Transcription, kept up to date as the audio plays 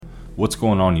What's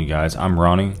going on, you guys? I'm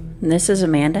Ronnie. And this is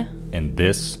Amanda. And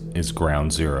this is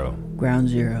Ground Zero. Ground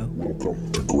Zero.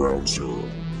 Welcome to Ground Zero.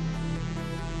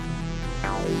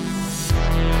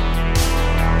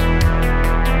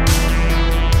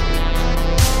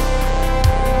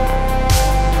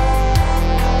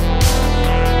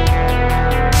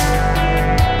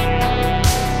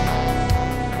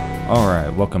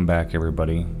 Alright, welcome back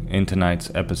everybody. In tonight's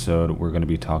episode, we're going to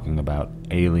be talking about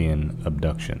alien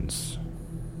abductions.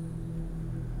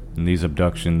 And these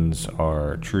abductions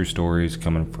are true stories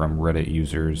coming from Reddit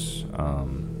users.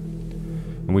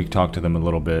 And we talked to them a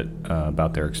little bit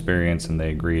about their experience, and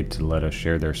they agreed to let us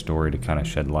share their story to kind of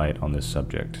shed light on this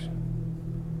subject.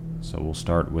 So we'll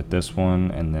start with this one,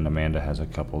 and then Amanda has a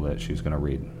couple that she's going to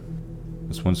read.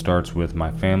 This one starts with my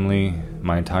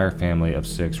entire family of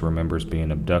 6 remembers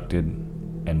being abducted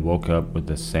and woke up with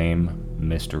the same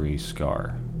mystery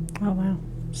scar. Oh, wow.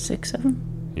 6 of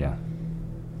them? Yeah.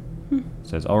 It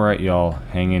says, alright y'all,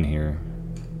 hang in here.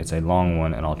 It's a long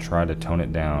one and I'll try to tone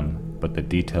it down, but the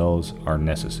details are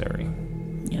necessary.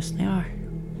 Yes, they are.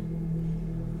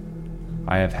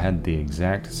 I have had the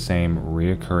exact same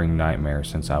reoccurring nightmare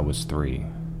since I was 3.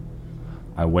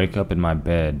 I wake up in my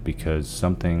bed because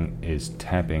something is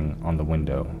tapping on the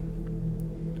window.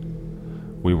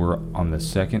 We were on the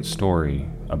 2nd story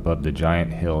above the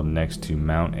giant hill next to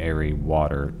Mount Airy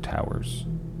water towers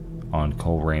on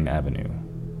Coleraine Avenue.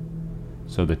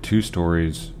 So the 2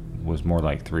 stories was more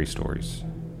like 3 stories.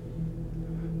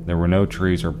 There were no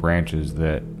trees or branches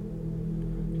that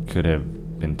could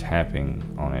have been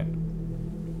tapping on it.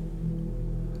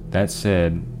 That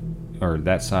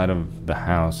side of the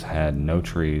house had no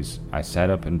trees. I sat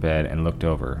up in bed and looked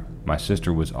over. My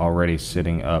sister was already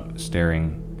sitting up,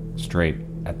 staring straight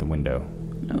at the window.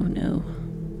 Oh, no.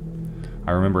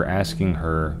 I remember asking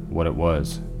her what it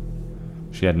was.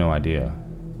 She had no idea.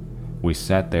 We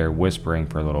sat there whispering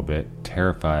for a little bit,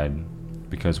 terrified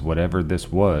because whatever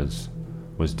this was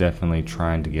definitely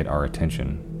trying to get our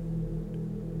attention.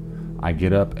 I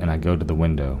get up and I go to the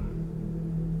window.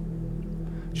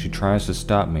 She tries to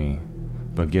stop me,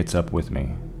 but gets up with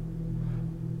me.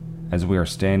 As we are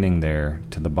standing there,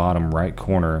 to the bottom right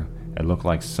corner, it looked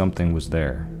like something was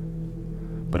there,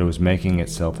 but it was making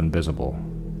itself invisible.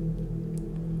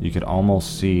 You could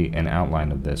almost see an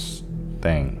outline of this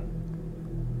thing,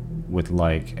 with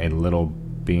like a little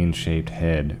bean-shaped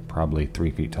head, probably 3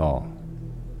 feet tall.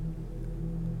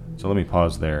 So let me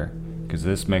pause there, because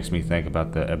this makes me think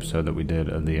about the episode that we did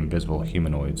of the invisible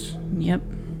humanoids. Yep.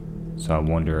 So I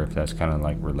wonder if that's kind of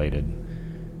like related.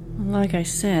 Like I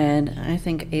said, I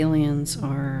think aliens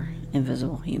are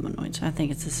invisible humanoids. I think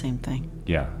it's the same thing.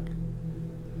 Yeah.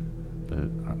 But,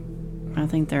 I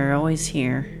think they're always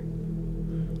here.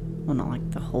 Well, not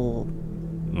like the whole...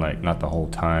 like, not the whole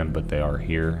time, but they are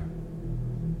here.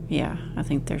 Yeah, I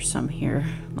think there's some here,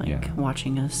 like,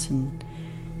 watching us and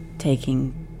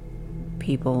taking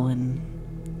people, and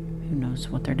who knows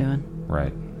what they're doing.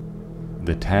 Right.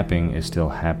 The tapping is still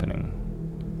happening,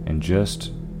 and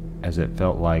just as it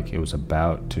felt like it was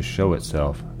about to show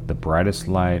itself, the brightest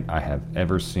light I have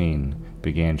ever seen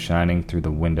began shining through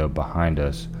the window behind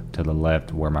us to the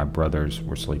left where my brothers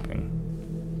were sleeping.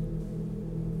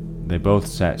 They both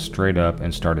sat straight up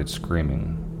and started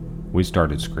screaming. We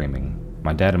started screaming.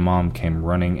 My dad and mom came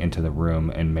running into the room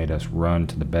and made us run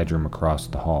to the bedroom across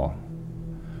the hall.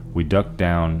 We ducked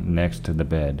down next to the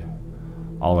bed,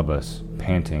 all of us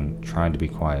panting, trying to be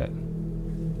quiet.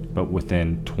 But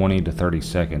within 20 to 30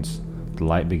 seconds, the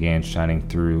light began shining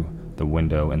through the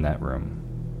window in that room.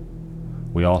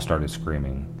 We all started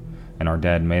screaming, and our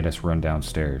dad made us run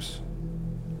downstairs.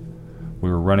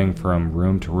 We were running from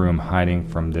room to room, hiding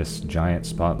from this giant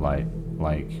spotlight.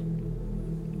 Like,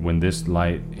 when this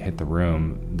light hit the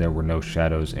room, there were no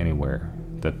shadows anywhere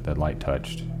that the light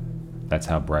touched. That's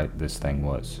how bright this thing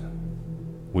was.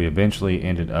 We eventually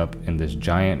ended up in this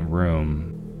giant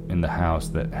room in the house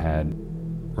that had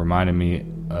reminded me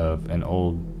of an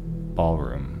old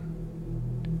ballroom.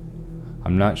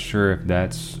 I'm not sure if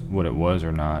that's what it was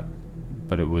or not,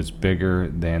 but it was bigger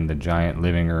than the giant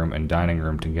living room and dining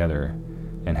room together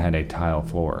and had a tile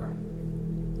floor.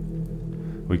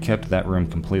 We kept that room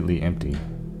completely empty.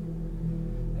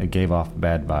 It gave off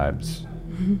bad vibes.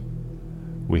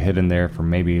 We hid in there for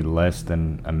maybe less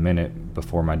than a minute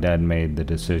before my dad made the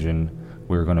decision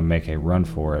we were going to make a run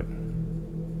for it.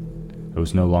 It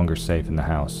was no longer safe in the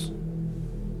house.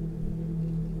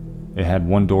 It had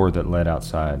one door that led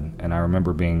outside, and I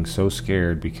remember being so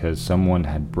scared because someone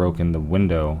had broken the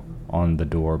window on the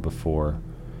door before,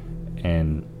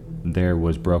 and there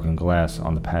was broken glass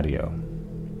on the patio.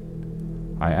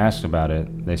 I asked about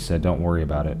it. They said don't worry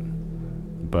about it.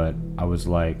 But I was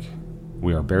like,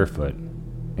 We are barefoot,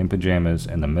 in pajamas,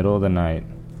 in the middle of the night.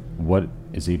 What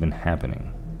is even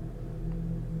happening?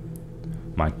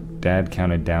 My dad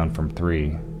counted down from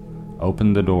 3,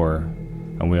 opened the door,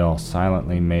 and we all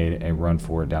silently made a run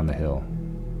for it down the hill.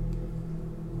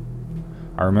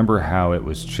 I remember how it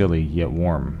was chilly yet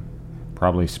warm,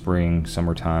 probably spring,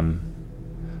 summertime.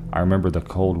 I remember the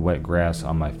cold, wet grass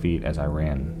on my feet as I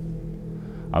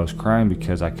ran. I was crying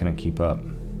because I couldn't keep up,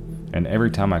 and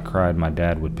every time I cried, my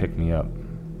dad would pick me up.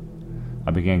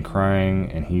 I began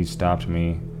crying, and he stopped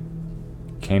me,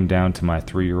 came down to my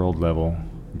 3-year-old level,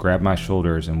 grabbed my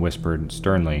shoulders, and whispered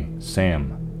sternly,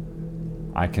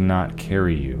 "Sam, I cannot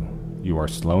carry you. You are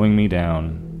slowing me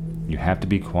down. You have to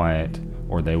be quiet,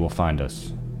 or they will find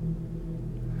us."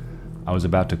 I was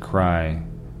about to cry.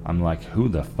 I'm like, who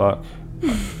the fuck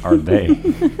are they?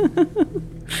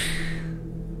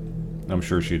 I'm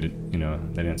sure she did,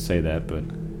 they didn't say that, but...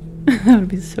 That would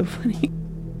be so funny.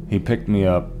 He picked me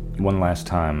up one last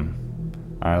time.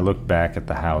 I looked back at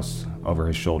the house over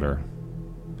his shoulder.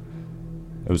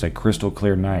 It was a crystal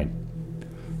clear night.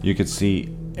 You could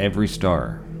see every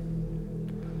star.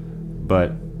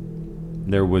 But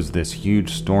there was this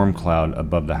huge storm cloud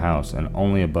above the house, and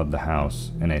only above the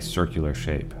house, in a circular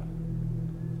shape,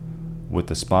 with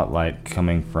the spotlight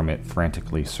coming from it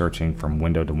frantically searching from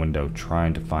window to window,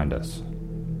 trying to find us.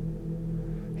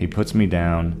 He puts me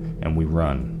down, and we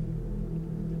run.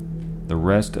 The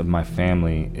rest of my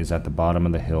family is at the bottom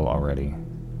of the hill already,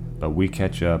 but we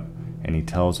catch up, and he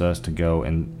tells us to go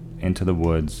into the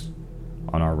woods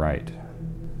on our right.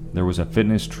 There was a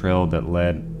fitness trail that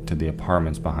led to the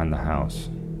apartments behind the house.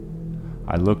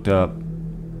 I looked up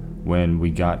when we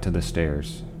got to the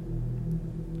stairs.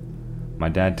 My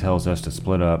dad tells us to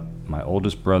split up. My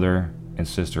oldest brother and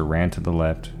sister ran to the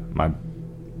left. My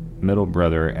middle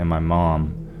brother and my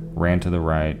mom ran to the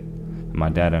right. And my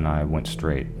dad and I went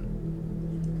straight.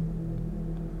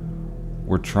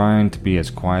 We're trying to be as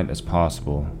quiet as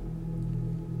possible,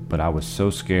 but I was so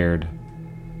scared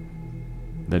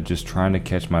that just trying to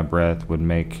catch my breath would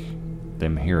make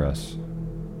them hear us.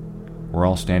 We're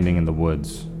all standing in the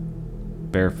woods,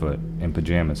 barefoot, in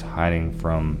pajamas, hiding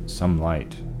from some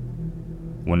light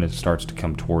when it starts to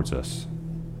come towards us.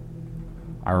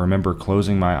 I remember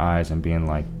closing my eyes and being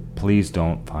like, "Please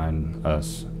don't find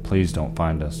us. Please don't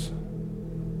find us."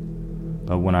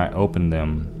 But when I opened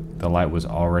them, the light was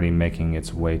already making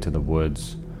its way to the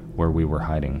woods where we were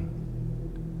hiding.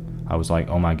 I was like,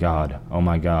 oh my God,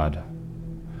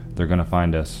 they're gonna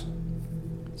find us.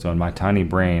 So in my tiny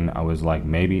brain, I was like,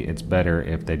 maybe it's better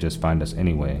if they just find us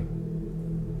anyway.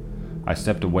 I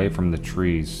stepped away from the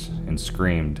trees and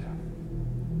screamed.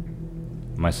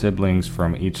 My siblings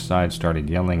from each side started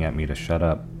yelling at me to shut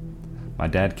up. My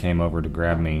dad came over to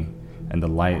grab me, and the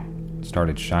light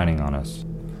started shining on us.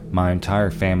 My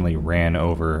entire family ran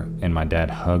over, and my dad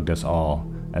hugged us all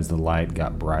as the light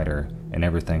got brighter and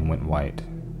everything went white.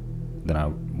 Then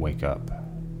I wake up.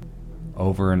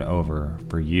 Over and over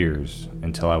for years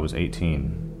until I was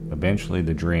 18. Eventually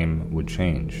the dream would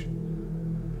change,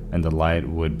 and the light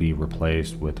would be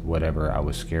replaced with whatever I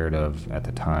was scared of at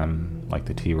the time, like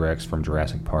the T-Rex from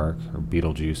Jurassic Park or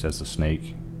Beetlejuice as the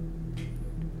snake.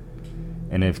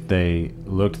 And if they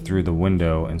looked through the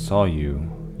window and saw you,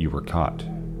 you were caught.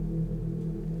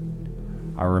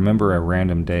 I remember a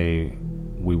random day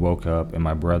we woke up and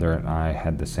my brother and I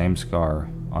had the same scar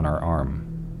on our arm,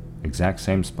 exact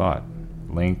same spot,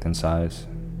 length and size.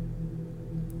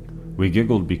 We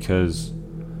giggled because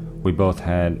we both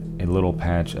had a little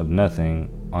patch of nothing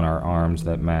on our arms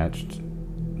that matched,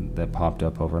 that popped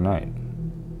up overnight.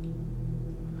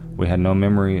 We had no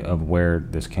memory of where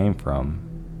this came from.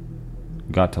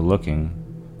 Got to looking,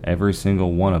 every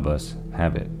single one of us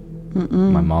have it.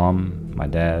 My mom, my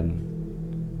dad,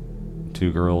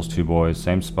 2 girls, 2 boys,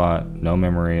 same spot, no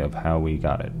memory of how we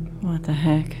got it. What the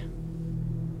heck?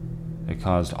 It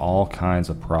caused all kinds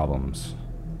of problems.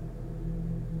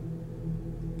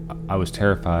 I was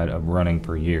terrified of running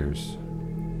for years.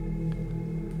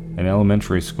 In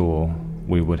elementary school,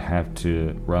 we would have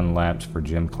to run laps for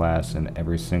gym class, and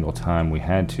every single time we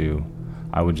had to,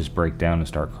 I would just break down and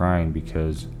start crying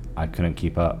because I couldn't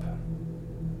keep up.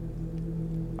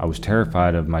 I was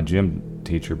terrified of my gym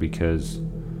teacher because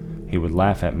he would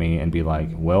laugh at me and be like,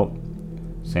 "Well,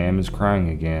 Sam is crying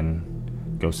again.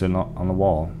 Go sit on the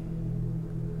wall."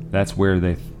 That's where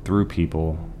they threw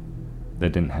people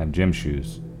that didn't have gym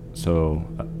shoes. So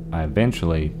I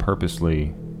eventually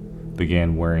purposely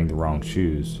began wearing the wrong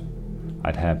shoes.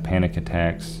 I'd have panic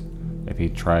attacks if he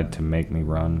tried to make me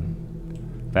run.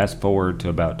 Fast forward to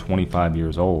about 25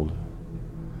 years old.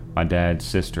 My dad,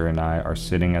 sister, and I are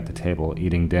sitting at the table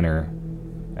eating dinner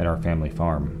at our family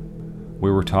farm. We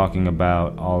were talking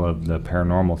about all of the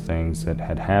paranormal things that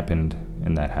had happened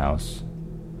in that house.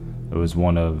 It was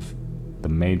one of the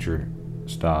major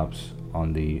stops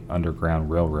on the Underground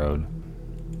Railroad.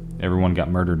 Everyone got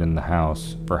murdered in the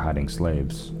house for hiding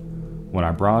slaves. When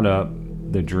I brought up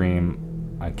the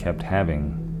dream I kept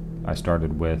having, I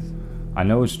started with, I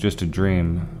know it's just a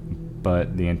dream,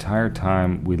 but the entire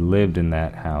time we lived in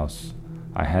that house,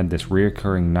 I had this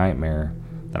reoccurring nightmare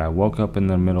that I woke up in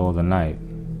the middle of the night.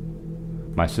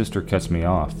 My sister cuts me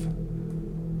off,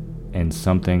 and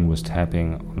something was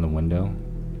tapping on the window.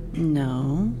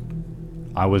 No.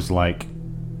 I was like,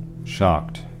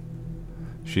 shocked.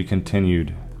 She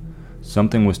continued,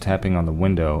 something was tapping on the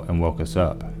window and woke us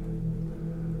up,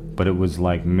 but it was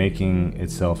like making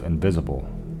itself invisible.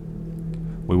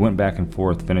 We went back and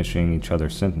forth finishing each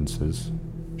other's sentences.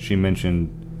 She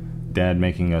mentioned Dad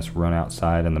making us run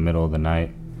outside in the middle of the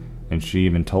night, and she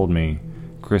even told me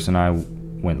Chris and I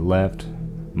went left,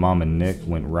 Mom and Nick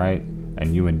went right,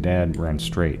 and you and Dad ran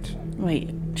straight.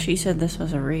 Wait, she said this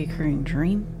was a recurring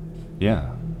dream?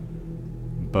 Yeah.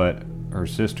 But her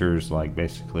sister's like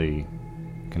basically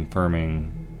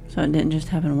confirming. So it didn't just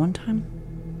happen one time?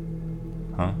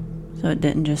 Huh? So it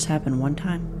didn't just happen one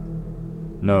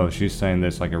time? No, she's saying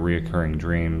this like a reoccurring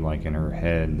dream, like in her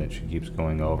head, that she keeps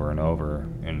going over and over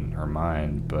in her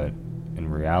mind, but in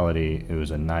reality, it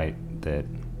was a night that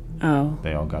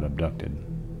they all got abducted.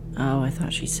 Oh, I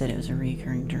thought she said it was a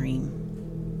recurring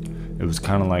dream. It was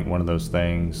kind of like one of those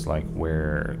things, like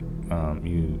where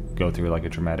you go through like a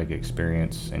traumatic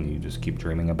experience and you just keep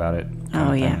dreaming about it.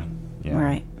 Oh, yeah.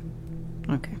 Right.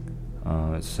 Okay.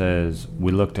 It says,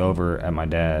 we looked over at my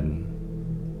dad,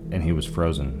 and he was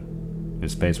frozen.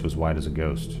 His face was white as a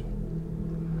ghost.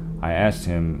 I asked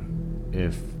him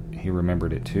if he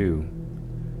remembered it too,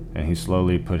 and he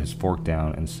slowly put his fork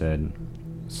down and said,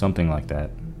 something like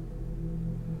that.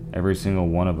 Every single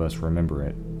one of us remember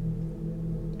it,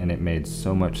 and it made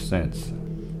so much sense.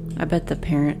 I bet the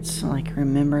parents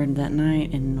remembered that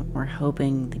night and were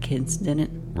hoping the kids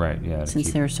didn't. Right, yeah.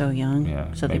 Since they were so young.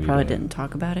 Yeah. So they probably didn't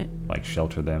talk about it. Like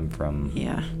shelter them from.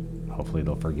 Yeah. Hopefully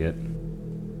they'll forget.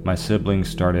 My siblings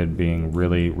started being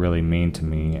really, really mean to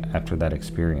me after that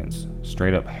experience.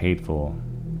 Straight up hateful.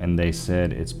 And they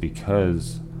said it's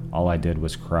because all I did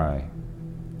was cry.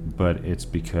 But it's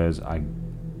because I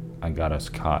got us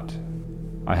caught.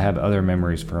 I have other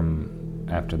memories from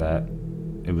after that.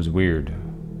 It was weird.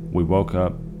 We woke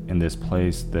up in this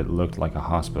place that looked like a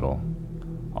hospital.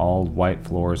 All white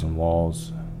floors and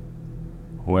walls.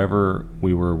 Whoever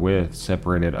we were with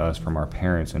separated us from our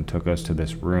parents and took us to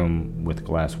this room with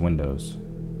glass windows.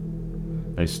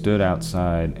 They stood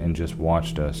outside and just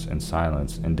watched us in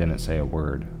silence and didn't say a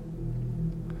word.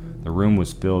 The room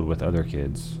was filled with other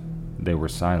kids. They were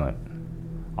silent.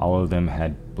 All of them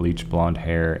had bleached blonde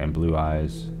hair and blue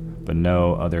eyes, but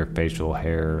no other facial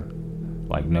hair,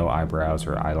 like no eyebrows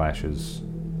or eyelashes.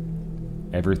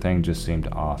 Everything just seemed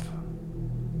off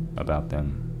about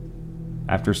them.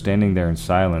 After standing there in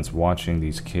silence watching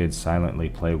these kids silently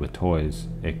play with toys,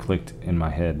 it clicked in my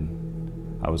head.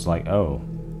 I was like, oh,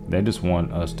 they just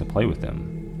want us to play with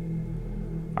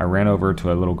them. I ran over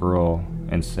to a little girl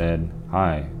and said,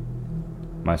 hi.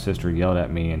 My sister yelled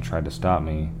at me and tried to stop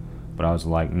me, but I was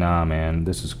like, nah, man,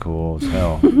 this is cool as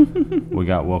hell. We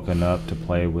got woken up to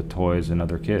play with toys and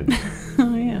other kids.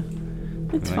 Oh, yeah.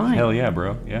 It's like, fine. Hell yeah,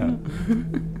 bro. Yeah.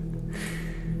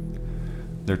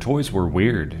 Their toys were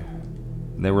weird.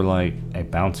 They were like a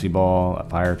bouncy ball, a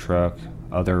fire truck,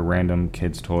 other random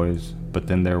kids' toys, but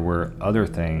then there were other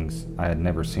things I had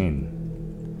never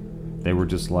seen. They were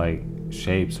just like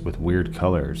shapes with weird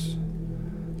colors,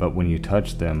 but when you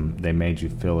touched them, they made you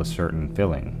feel a certain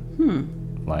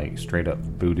feeling. Like straight up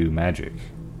voodoo magic.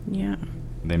 Yeah.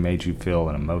 They made you feel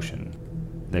an emotion.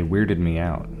 They weirded me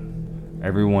out.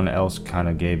 Everyone else kind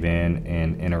of gave in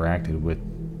and interacted with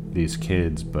these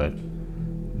kids, but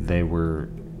they were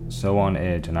so on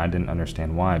edge, and I didn't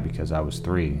understand why because I was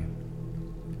 3.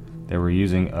 They were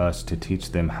using us to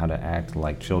teach them how to act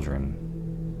like children.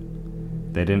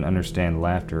 They didn't understand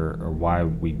laughter or why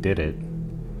we did it.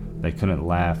 They couldn't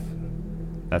laugh.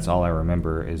 That's all I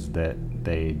remember, is that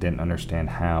they didn't understand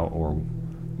how or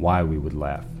why we would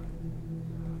laugh,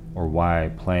 or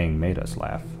why playing made us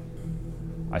laugh.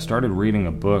 I started reading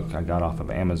a book I got off of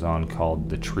Amazon called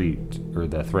The Threat.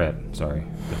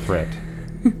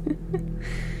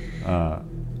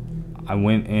 I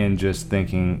went in just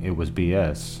thinking it was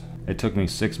BS. It took me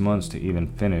 6 months to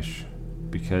even finish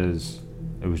because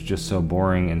it was just so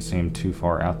boring and seemed too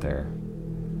far out there.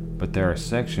 But there are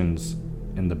sections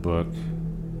in the book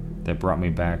that brought me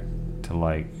back to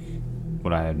like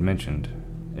what I had mentioned.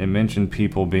 It mentioned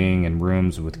people being in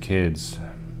rooms with kids,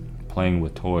 playing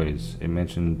with toys. It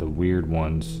mentioned the weird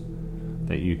ones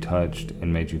that you touched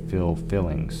and made you feel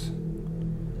feelings.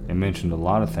 It mentioned a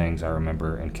lot of things I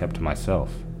remember and kept to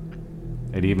myself.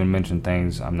 It even mentioned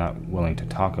things I'm not willing to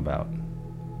talk about.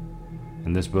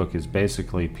 And this book is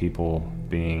basically people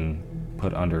being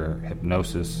put under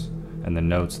hypnosis and the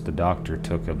notes the doctor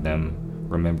took of them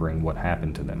remembering what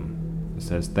happened to them. It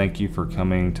says, "Thank you for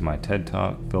coming to my TED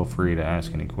Talk. Feel free to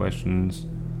ask any questions.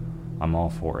 I'm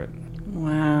all for it."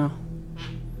 Wow.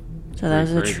 So that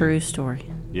was a true story.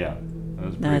 Yeah, that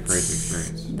was a pretty crazy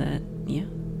experience. Yeah.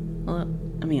 Well,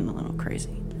 I mean, a little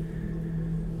crazy.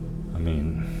 I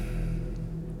mean,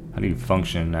 how do you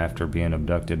function after being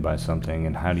abducted by something,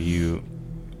 and how do you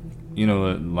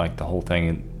like the whole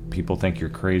thing, people think you're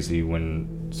crazy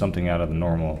when something out of the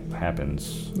normal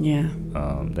happens. Yeah.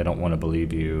 They don't want to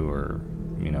believe you, or,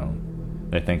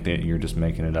 they think that you're just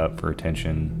making it up for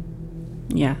attention.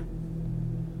 Yeah.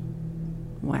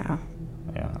 Wow.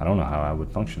 Yeah, I don't know how I would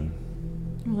function.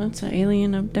 Well, that's an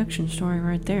alien abduction story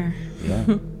right there. Yeah.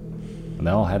 And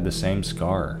they all had the same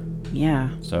scar. Yeah.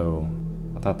 So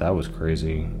I thought that was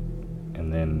crazy.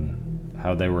 And then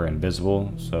how they were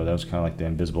invisible, so that was kind of like the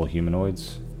invisible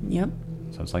humanoids. Yep.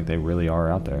 So it's like they really are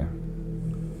out there.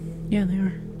 Yeah, they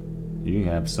are. You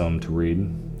have some to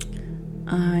read.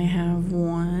 I have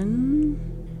one.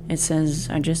 It says,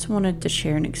 "I just wanted to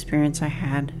share an experience I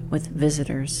had with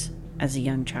visitors as a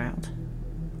young child.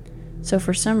 So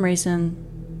for some reason,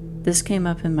 this came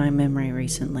up in my memory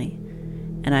recently,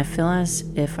 and I feel as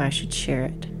if I should share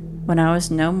it. When I was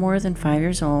no more than 5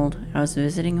 years old, I was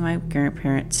visiting my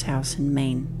grandparents' house in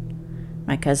Maine.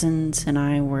 My cousins and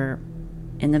I were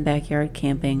in the backyard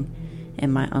camping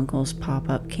in my uncle's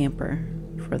pop-up camper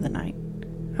for the night.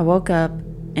 I woke up,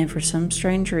 and for some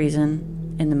strange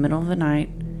reason, in the middle of the night,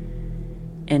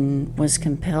 and was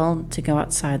compelled to go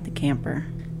outside the camper.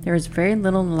 There was very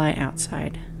little light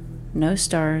outside. No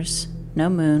stars, no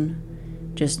moon,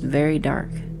 just very dark.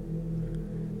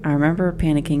 I remember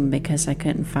panicking because I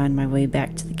couldn't find my way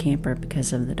back to the camper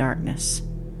because of the darkness."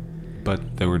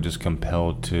 But they were just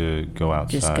compelled to go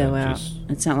outside. Just go out.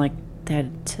 It's not like they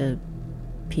had to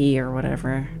pee or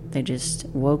whatever. They just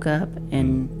woke up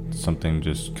and something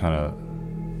just kind of...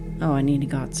 Oh, I need to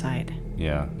go outside.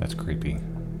 Yeah, that's creepy.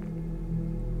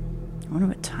 I wonder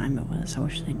what time it was. I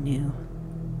wish they knew.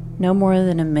 No more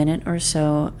than a minute or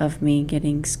so of me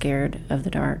getting scared of the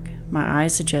dark. My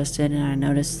eyes adjusted and I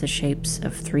noticed the shapes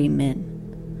of 3 men.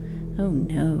 Oh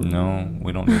no. No,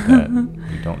 we don't need that.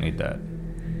 We don't need that.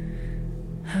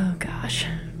 Oh gosh.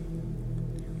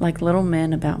 Like little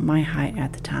men about my height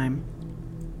at the time.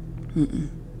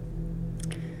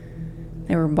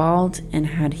 They were bald and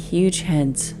had huge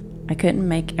heads. I couldn't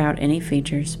make out any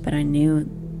features, but I knew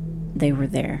they were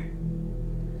there.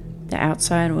 The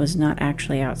outside was not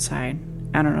actually outside.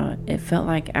 I don't know. It felt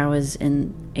like I was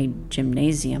in a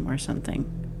gymnasium or something.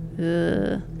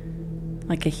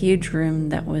 Like a huge room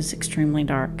that was extremely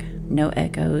dark. No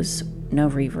echoes, no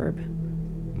reverb.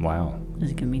 Wow.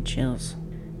 It's giving me chills.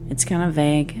 It's kind of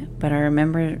vague, but I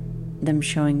remember them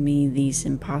showing me these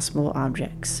impossible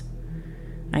objects.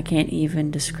 I can't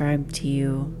even describe to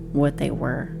you what they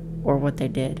were or what they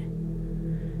did.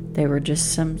 They were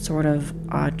just some sort of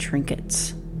odd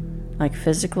trinkets. Like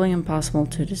physically impossible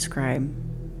to describe.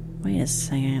 Wait a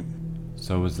second.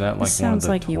 So was that like this one of the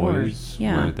like toys yours.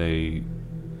 Yeah. where they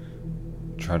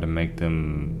tried to make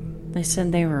them... They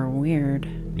said they were weird.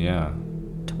 Yeah.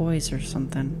 Toys or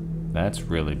something. That's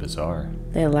really bizarre.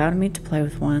 They allowed me to play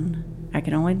with one. I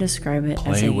can only describe it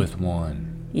as Play with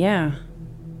one. Yeah.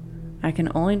 I can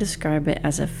only describe it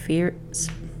as a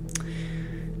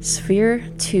sphere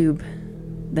tube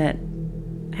that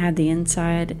had the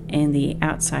inside and the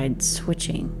outside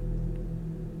switching.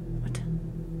 What?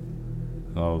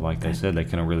 Oh, like they said, they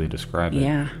couldn't really describe it.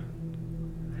 Yeah.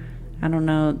 I don't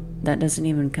know. That doesn't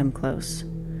even come close.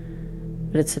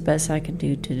 But it's the best I can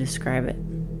do to describe it.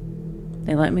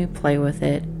 They let me play with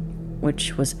it,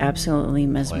 which was absolutely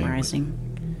mesmerizing.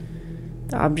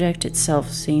 The object itself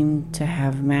seemed to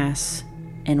have mass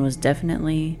and was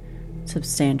definitely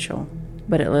substantial,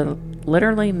 but it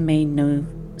literally made no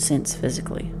sense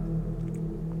physically.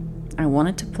 I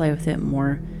wanted to play with it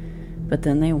more, but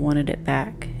then they wanted it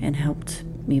back and helped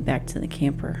me back to the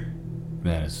camper.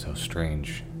 That is so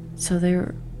strange. So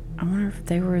I wonder if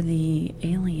they were the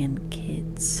alien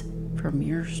kids from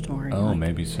your story. Oh, like,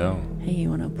 maybe so. Hey, you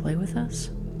want to play with us?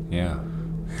 Yeah.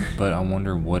 But I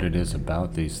wonder what it is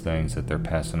about these things that they're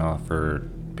passing off for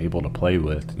people to play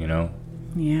with, you know?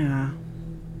 Yeah.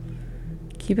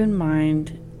 Keep in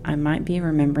mind, I might be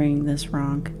remembering this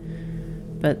wrong,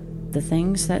 but The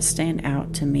things that stand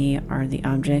out to me are the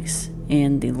objects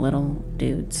and the little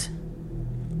dudes.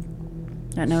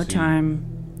 At no time...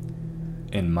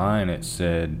 In mine, it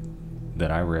said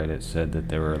that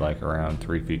they were like around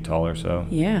 3 feet tall or so.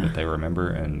 Yeah. That they remember,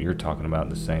 and you're talking about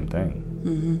the same thing.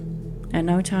 Mm-hmm. At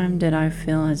no time did I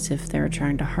feel as if they were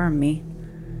trying to harm me,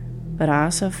 but I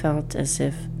also felt as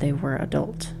if they were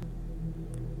adult.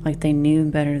 Like they knew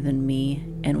better than me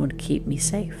and would keep me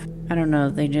safe. I don't know,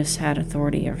 they just had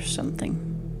authority or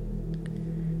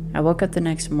something. I woke up the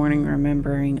next morning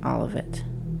remembering all of it.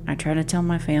 I tried to tell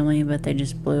my family, but they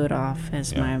just blew it off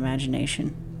as my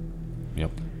imagination.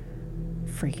 Yep.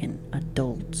 Freaking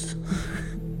adults.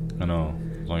 I know.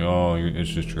 It's like, oh, it's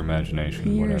just your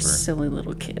imagination, You're whatever. a silly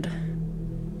little kid.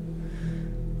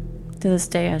 To this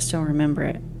day, I still remember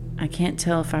it. I can't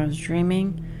tell if I was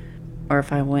dreaming, or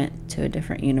if I went to a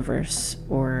different universe,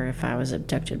 or if I was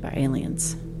abducted by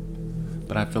aliens.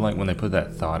 But I feel like when they put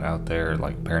that thought out there,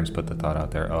 like parents put the thought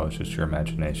out there, oh, it's just your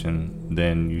imagination,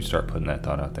 then you start putting that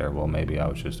thought out there, well, maybe I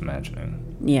was just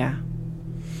imagining. Yeah.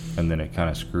 And then it kind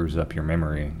of screws up your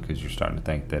memory because you're starting to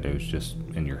think that it was just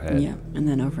in your head. Yeah, and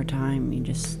then over time, you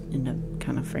just end up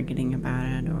kind of forgetting about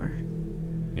it, or...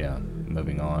 Yeah,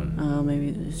 moving on. Oh, maybe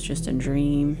it was just a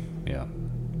dream. Yeah.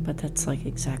 But that's like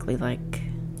exactly like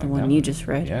the Like one that you just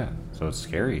read. Yeah, so it's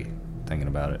scary thinking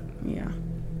about it. Yeah.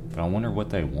 But I wonder what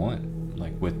they want,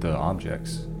 like with the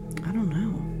objects. I don't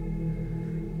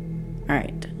know.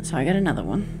 Alright, so I got another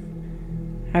one.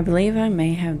 I believe I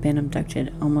may have been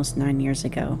abducted almost 9 years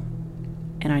ago,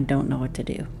 and I don't know what to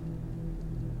do.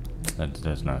 That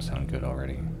does not sound good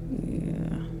already.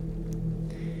 Yeah.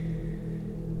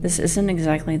 This isn't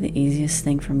exactly the easiest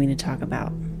thing for me to talk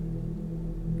about.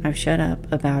 I've shut up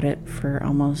about it for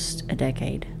almost a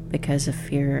decade because of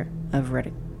fear of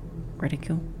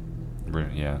ridicule.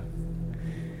 Yeah.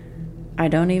 I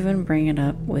don't even bring it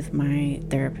up with my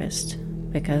therapist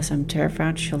because I'm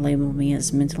terrified she'll label me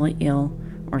as mentally ill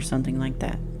or something like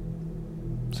that.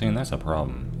 See, and that's a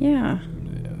problem. Yeah.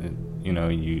 You know,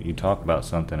 you talk about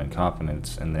something in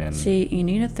confidence and then... See, you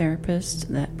need a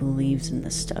therapist that believes in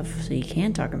this stuff so you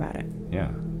can talk about it. Yeah,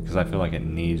 because I feel like it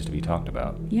needs to be talked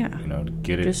about. Yeah. You know, to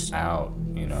get it Just out,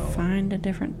 you know. Find a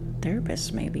different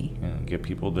therapist, maybe. Yeah, get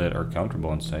people that are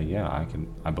comfortable and say, yeah,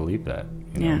 I believe that.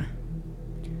 You know? Yeah.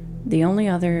 The only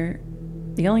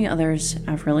others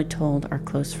I've really told are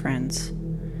close friends.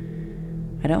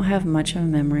 I don't have much of a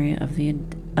memory of the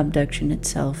abduction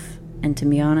itself, and to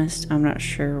be honest, I'm not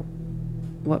sure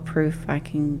what proof I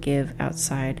can give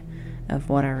outside of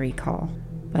what I recall.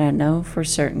 But I know for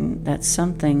certain that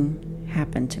something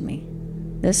happened to me.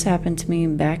 This happened to me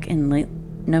back in late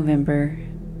November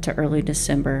to early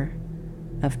December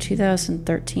of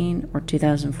 2013 or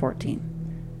 2014.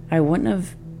 I would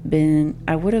have been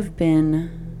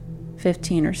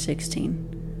 15 or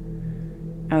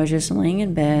 16. I was just laying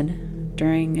in bed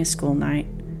during a school night,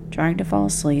 trying to fall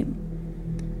asleep.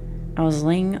 I was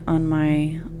laying on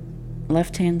my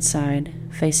left-hand side,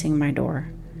 facing my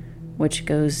door, which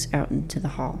goes out into the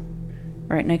hall.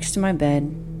 Right next to my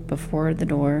bed, before the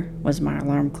door, was my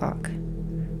alarm clock.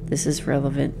 This is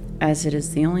relevant, as it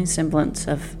is the only semblance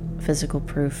of physical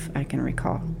proof I can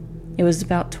recall. It was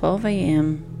about 12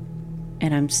 a.m.,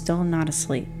 and I'm still not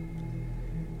asleep.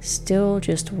 Still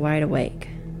just wide awake,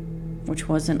 which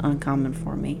wasn't uncommon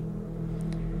for me.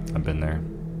 I've been there.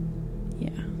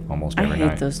 Yeah. Almost every night. I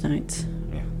hate those nights.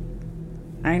 Yeah.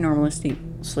 I normally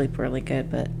sleep really good,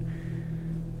 but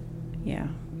yeah.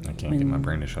 I can't get my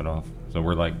brain to shut off. So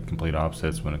we're like complete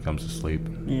opposites when it comes to sleep.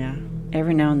 Yeah.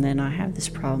 Every now and then I have this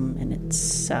problem, and it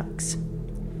sucks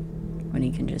when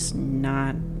you can just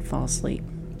not fall asleep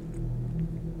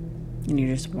and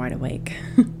you're just wide awake.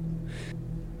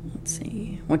 Let's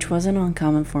see. Which wasn't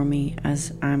uncommon for me,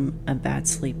 as I'm a bad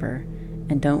sleeper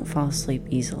and don't fall asleep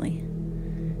easily.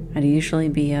 I'd usually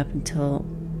be up until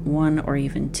 1 or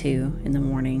even 2 in the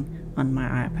morning on my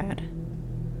iPad.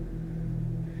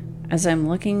 As I'm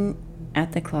looking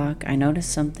at the clock, I notice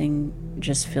something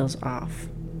just feels off.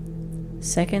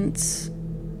 Seconds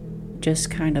just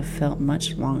kind of felt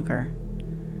much longer.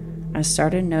 I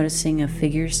started noticing a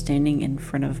figure standing in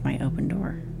front of my open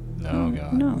door. Oh,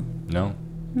 God. No. No?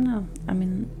 No. I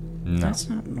mean, No. that's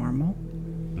not normal.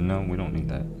 No, we don't need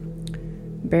that.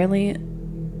 Barely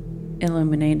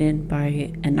illuminated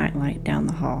by a nightlight down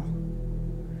the hall.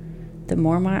 The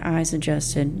more my eyes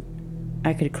adjusted,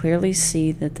 I could clearly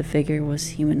see that the figure was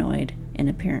humanoid in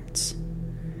appearance,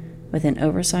 with an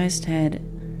oversized head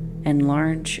and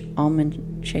large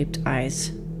almond-shaped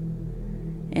eyes.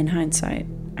 In hindsight,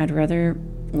 I'd later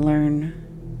learn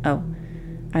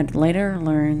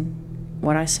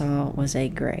what I saw was a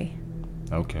gray.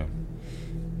 Okay.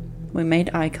 We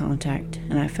made eye contact,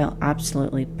 and I felt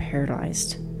absolutely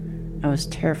paralyzed. I was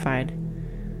terrified.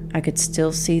 I could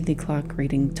still see the clock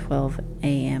reading 12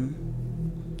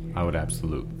 a.m. I would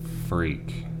absolute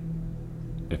freak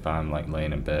if I'm like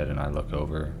laying in bed and I look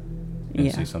over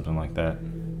and see something like that.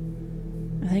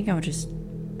 I think I would just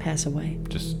pass away.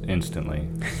 Just instantly.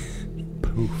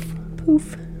 Poof.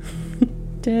 Poof.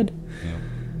 Dead. Yeah.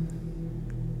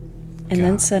 And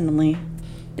then suddenly,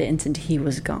 the entity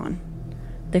was gone.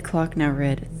 The clock now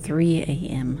read 3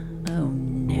 a.m. Oh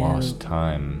no. Lost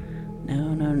time.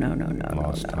 No.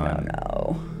 Lost time.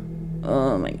 No.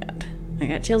 Oh my god. I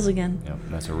got chills again. Yep,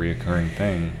 that's a reoccurring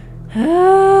thing.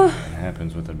 Oh. It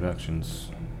happens with abductions.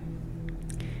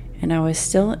 And I was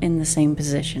still in the same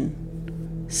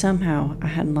position. Somehow, I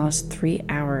had lost 3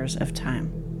 hours of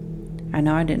time. I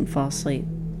know I didn't fall asleep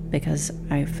because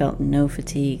I felt no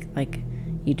fatigue like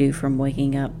you do from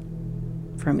waking up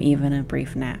from even a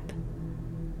brief nap.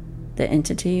 The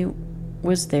entity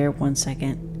was there 1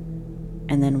 second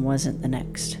and then wasn't the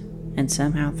next, and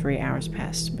somehow 3 hours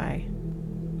passed by.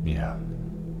 Yeah.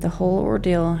 The whole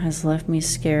ordeal has left me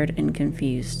scared and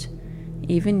confused.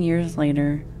 Even years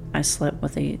later, I slept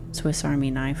with a Swiss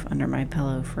Army knife under my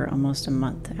pillow for almost a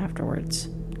month afterwards.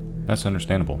 That's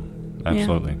understandable.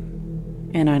 Absolutely.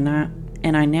 Yeah.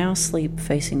 And I now sleep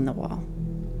facing the wall.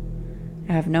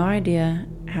 I have no idea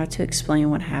how to explain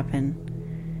what happened.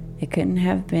 It couldn't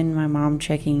have been my mom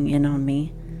checking in on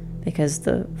me because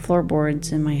the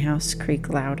floorboards in my house creak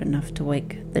loud enough to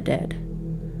wake the dead.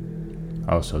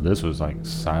 Oh, so this was like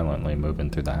silently moving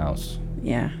through the house.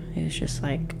 Yeah, it was just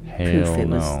like Hell poof, it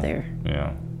no. was there.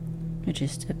 Yeah. It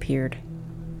just appeared.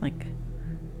 Like,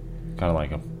 Kind of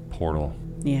like a portal.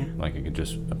 yeah. Like it could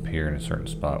just appear in a certain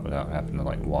spot without having to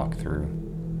like walk through.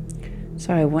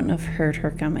 So I wouldn't have heard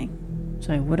her coming.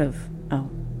 So I would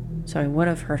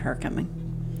have heard her coming.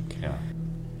 Yeah.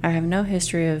 I have no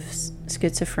history of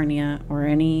schizophrenia or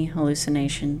any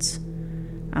hallucinations.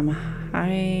 I'm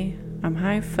high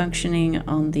functioning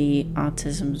on the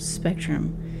autism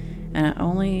spectrum, and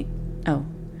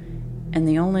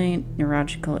the only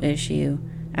neurological issue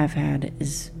I've had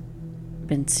is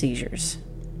been seizures.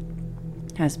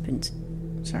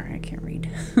 Sorry, I can't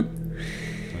read.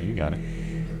 Well, you got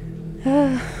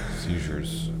it.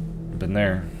 Seizures. Been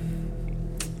there.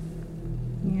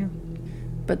 Yeah.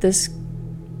 But this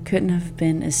couldn't have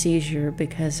been a seizure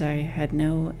because I had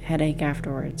no headache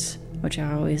afterwards, which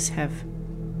I always have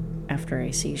after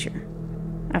a seizure.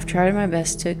 I've tried my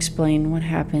best to explain what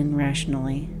happened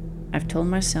rationally. I've told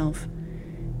myself,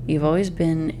 you've always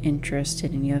been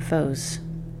interested in UFOs.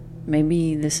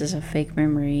 Maybe this is a fake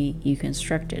memory you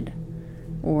constructed,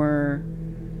 or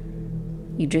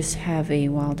you just have a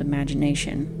wild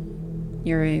imagination.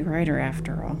 You're a writer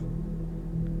after all.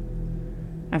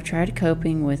 I've tried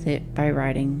coping with it by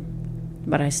writing,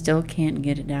 but I still can't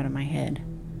get it out of my head.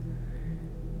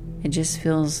 It just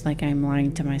feels like I'm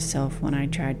lying to myself when I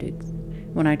try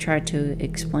to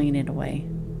explain it away.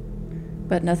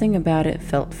 But nothing about it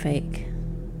felt fake.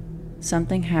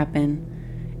 Something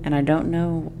happened, and I don't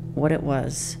know what it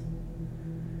was.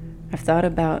 I've thought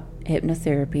about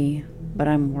hypnotherapy, but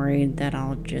I'm worried that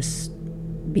I'll just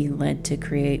be led to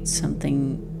create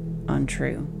something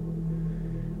untrue,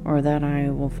 or that I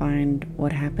will find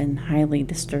what happened highly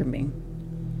disturbing.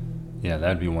 Yeah,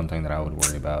 that'd be one thing that I would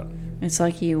worry about. It's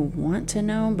like you want to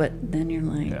know, but then you're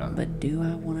like, Yeah. but do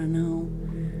I want to know?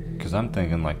 Because I'm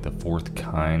thinking like the fourth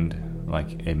kind,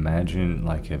 like imagine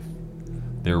like if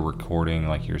they're recording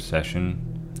like your session,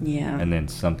 Yeah. and then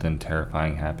something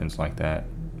terrifying happens like that,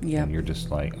 Yep. and you're just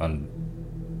like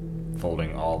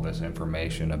unfolding all this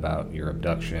information about your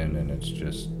abduction, and it's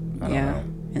just, I don't know.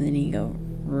 And then you go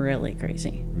really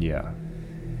crazy. Yeah.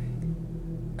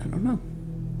 I don't know.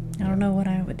 I don't know what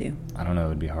I would do. I don't know,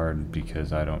 it'd be hard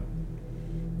because I don't,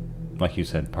 like you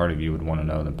said, part of you would want to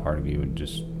know, then part of you would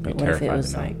just be But what if terrified it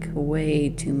was to know. like way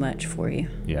too much for you?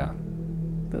 Yeah.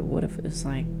 But what if it was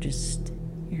like just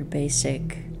your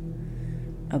basic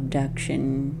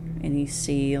abduction and you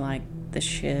see like the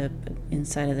ship,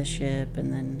 inside of the ship,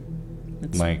 and then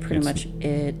that's Like, pretty it's- much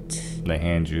it. They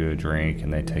hand you a drink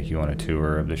and they take you on a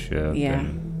tour of the ship. Yeah.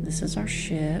 And, This is our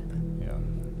ship. yeah.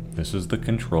 This is the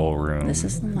control room. This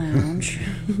is the lounge.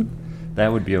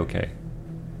 That would be okay.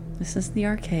 This is the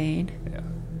arcade. Yeah.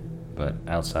 But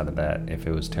outside of that, if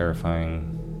it was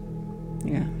terrifying,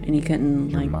 Yeah. And you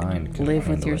couldn't Your like mind couldn't live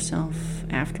with handle it. yourself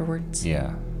afterwards.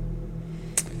 yeah.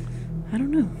 I don't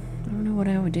know. I don't know what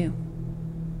I would do.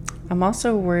 I'm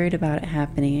also worried about it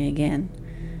happening again,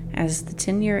 as the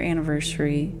 10-year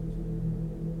anniversary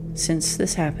since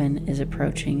this happened is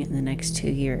approaching in the next 2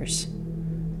 years.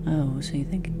 Oh, so you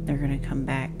think they're going to come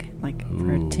back like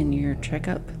for a 10-year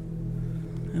checkup.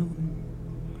 Oh,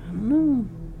 I don't know.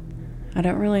 I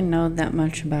don't really know that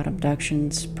much about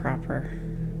abductions proper,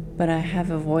 but I have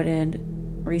avoided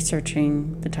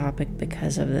researching the topic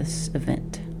because of this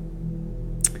event.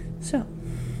 So,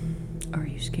 are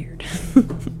you scared?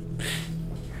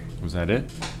 Was that it?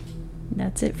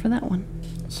 That's it for that one.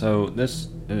 So this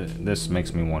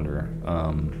makes me wonder.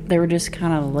 They were just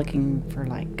kind of looking for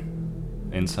like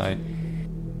insight.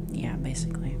 Yeah,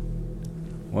 basically.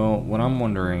 Well, what I'm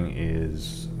wondering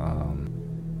is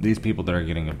these people that are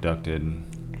getting abducted,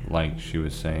 like she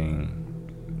was saying,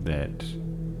 that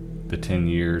the 10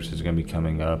 years is going to be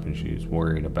coming up, and she's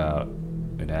worried about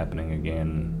it happening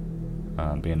again,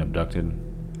 being abducted.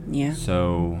 Yeah.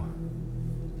 So,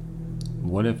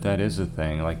 what if that is a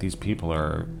thing? Like, these people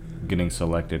are getting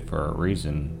selected for a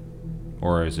reason,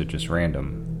 or is it just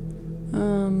random?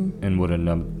 And would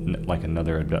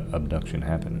another abduction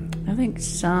happen? I think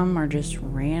some are just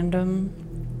random,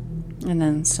 and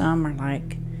then some are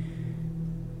like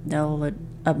they'll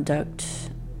abduct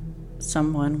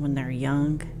someone when they're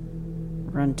young,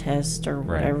 run tests or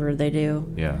whatever they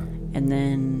do. Yeah. And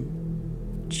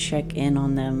then check in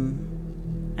on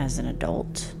them as an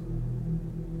adult.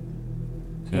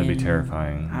 So that'd be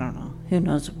terrifying. I don't know. Who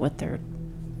knows what they're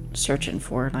searching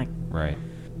for, like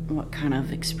what kind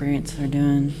of experience they're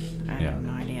doing. I have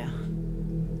no idea.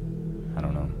 I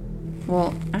don't know.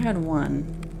 Well, I had one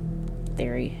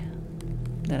theory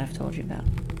that I've told you about.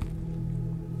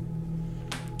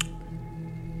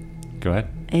 Go ahead.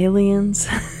 Aliens.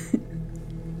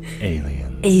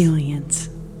 Aliens.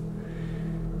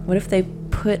 What if they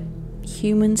put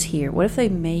humans here? What if they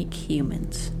make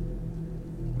humans?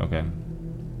 Okay.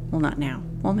 Well, not now.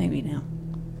 Well, maybe now.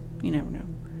 You never know.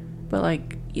 But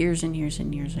like years and years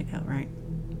and years ago, right?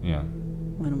 Yeah.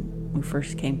 When we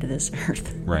first came to this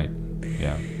earth. Right.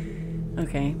 Yeah.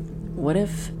 Okay. What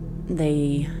if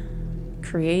they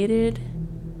created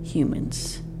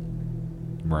humans?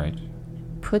 Right.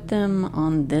 Put them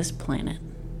on this planet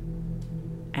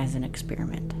as an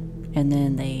experiment. And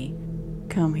then they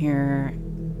come here,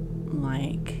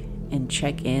 like, and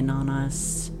check in on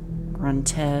us, run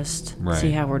tests,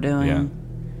 see how we're doing. Yeah.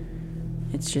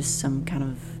 It's just some kind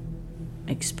of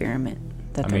experiment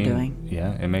that they're doing.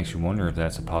 Yeah, it makes you wonder if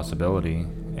that's a possibility.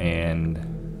 And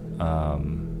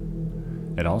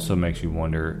it also makes you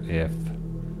wonder if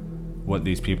what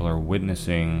these people are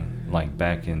witnessing, like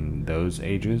back in those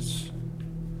ages,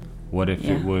 what if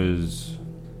it was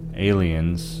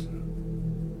aliens?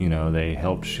 You know, they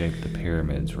helped shape the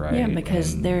pyramids, right? Yeah,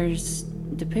 because there's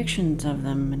depictions of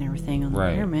them and everything on the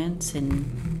pyramids, and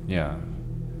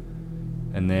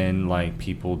and then like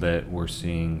people that were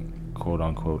seeing quote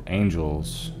unquote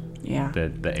angels,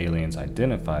 that the aliens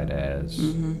identified as.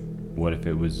 What if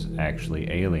it was actually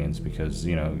aliens? Because,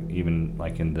 you know, even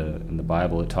like in the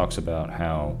Bible, it talks about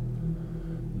how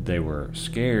they were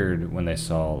scared when they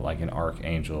saw like an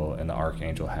archangel, and the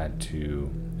archangel had to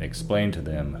explain to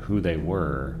them who they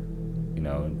were, you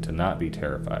know, to not be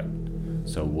terrified.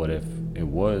 So what if it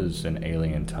was an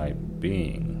alien type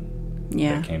being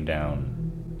that came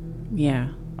down? Yeah.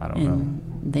 I don't know.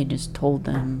 They just told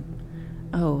them,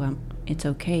 oh, it's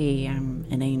okay, I'm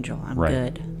an angel, I'm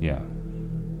good. Yeah.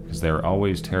 Because they were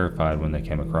always terrified when they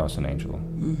came across an angel.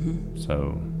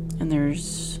 So. And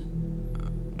there's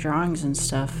drawings and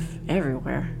stuff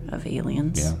everywhere of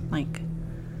aliens. Yeah. Like,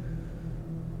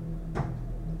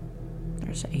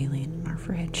 there's an alien in our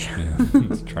fridge. Yeah,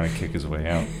 he's trying to kick his way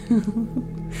out.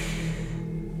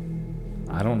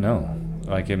 I don't know.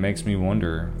 Like, it makes me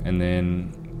wonder. And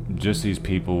then just these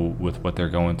people with what they're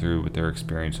going through, with their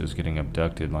experiences getting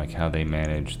abducted, like how they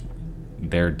manage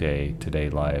their day-to-day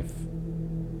life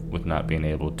with not being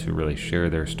able to really share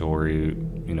their story,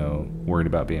 you know, worried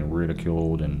about being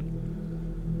ridiculed and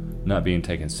not being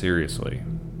taken seriously.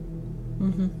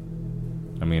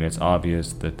 I mean, it's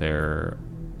obvious that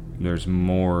there's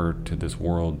more to this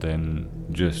world than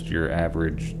just your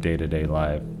average day-to-day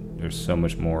life. There's so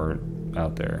much more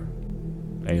out there.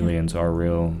 Aliens are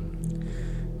real.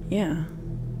 Yeah.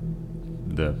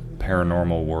 The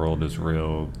paranormal world is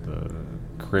real. The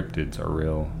cryptids are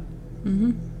real.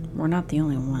 We're not the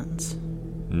only ones.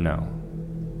 No.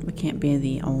 We can't be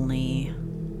the only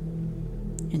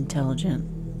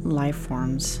intelligent life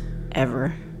forms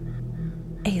ever.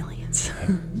 Aliens.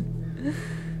 I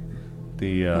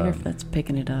wonder if that's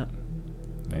picking it up.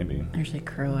 Maybe. There's a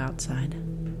crow outside.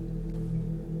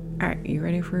 Alright, you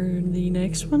ready for the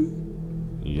next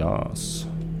one? Yes.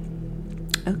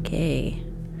 Okay.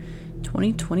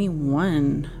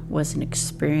 2021 was an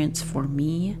experience for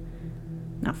me.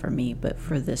 Not for me, but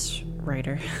for this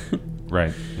writer.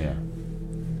 Right, yeah.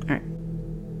 Alright.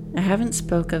 I haven't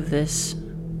spoke of this,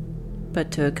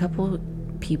 but to a couple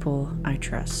people I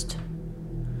trust.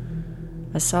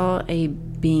 I saw a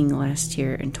being last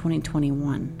year in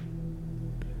 2021.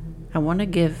 I want to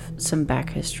give some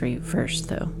back history first,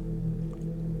 though.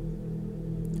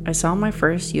 I saw my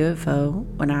first UFO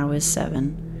when I was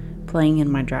 7, playing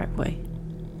in my driveway.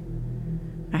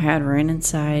 I had ran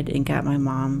inside and got my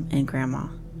mom and grandma.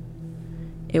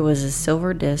 It was a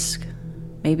silver disc,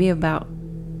 maybe about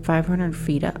 500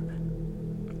 feet up.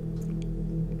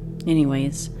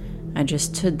 Anyways, I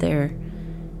just stood there,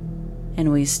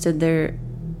 and we stood there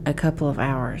a couple of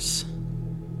hours.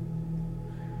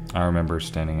 I remember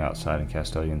standing outside in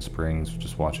Castellian Springs,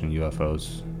 just watching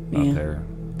UFOs out there.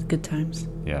 Good times.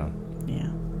 Yeah. Yeah.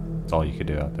 That's all you could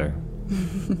do out there.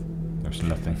 There's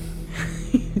nothing.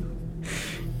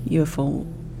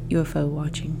 UFO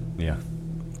watching. Yeah.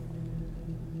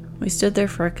 We stood there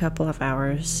for a couple of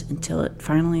hours until it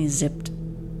finally zipped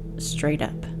straight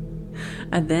up.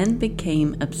 I then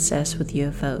became obsessed with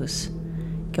UFOs,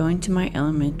 going to my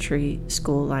elementary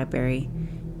school library,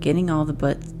 getting all the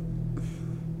books.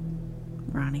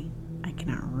 Ronnie, I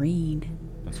cannot read.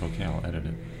 That's okay, I'll edit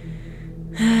it.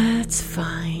 That's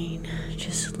fine.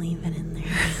 Just leave it in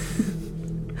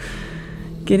there.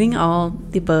 Getting all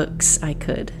the books I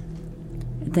could.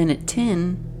 Then at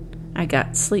 10, I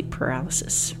got sleep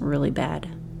paralysis really bad.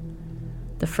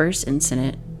 The first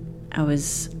incident, I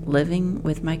was living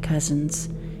with my cousins,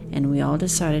 and we all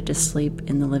decided to sleep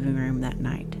in the living room that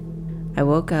night. I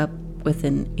woke up with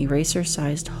an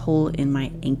eraser-sized hole in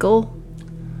my ankle.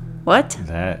 What?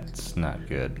 That's not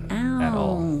good Ow. at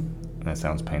all. That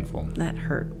sounds painful. That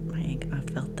hurt my ankle. I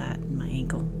felt that in my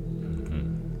ankle.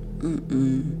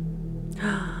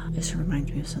 This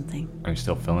reminds me of something. Are you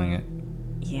still feeling it?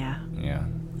 Yeah. Yeah.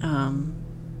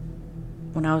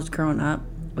 When I was growing up,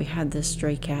 we had this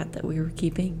stray cat that we were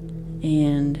keeping,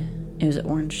 and it was an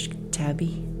orange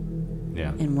tabby.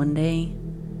 Yeah. And one day,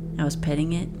 I was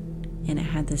petting it, and it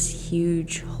had this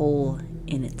huge hole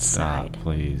in its side.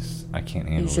 Please. I can't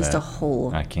handle that. It was just a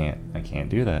hole. I can't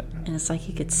do that. And it's like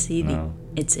you could see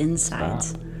its insides.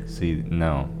 Stop. See,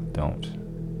 no, don't.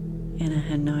 And I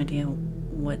had no idea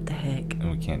what the heck.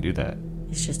 We can't do that.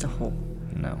 It's just a hole.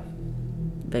 No.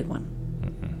 Big one.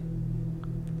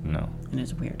 No. And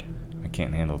it's weird. I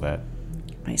can't handle that.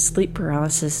 My sleep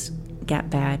paralysis got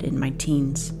bad in my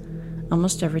teens.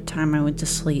 Almost every time I went to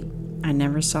sleep, I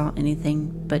never saw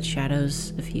anything but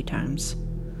shadows a few times.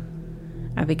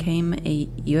 I became a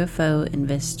UFO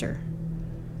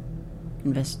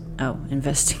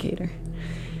investigator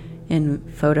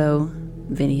and photo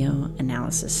video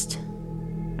analyst.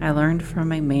 I learned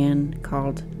from a man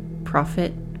called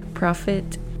Prophet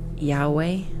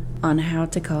Yahweh on how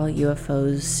to call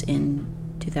UFOs in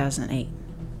 2008.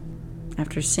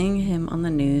 After seeing him on the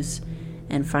news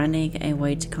and finding a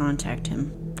way to contact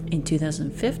him, in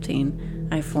 2015,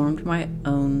 I formed my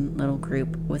own little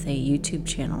group with a YouTube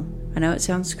channel. I know it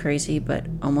sounds crazy, but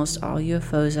almost all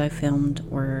UFOs I filmed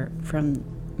were from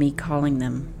me calling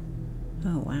them.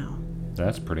 Oh, wow.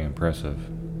 That's pretty impressive.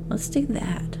 Let's do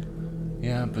that.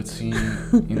 Yeah, but see,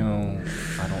 I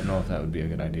don't know if that would be a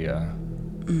good idea.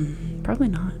 Probably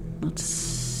not. Let's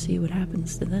see what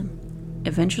happens to them.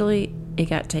 Eventually, it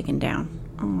got taken down.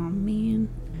 Oh, man.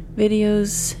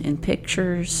 Videos and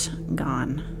pictures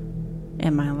gone.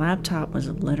 And my laptop was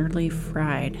literally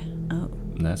fried. Oh.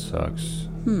 That sucks.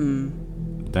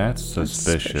 That's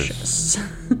suspicious.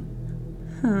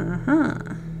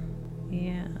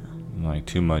 Yeah. Like,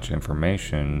 too much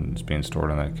information is being stored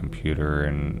on that computer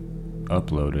and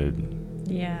uploaded.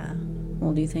 Yeah.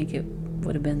 Well, do you think it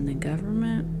would have been the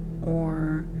government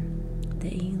or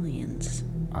the aliens?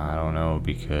 I don't know,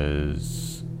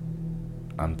 because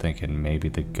I'm thinking maybe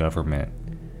the government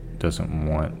doesn't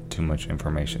want too much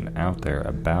information out there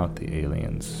about the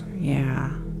aliens.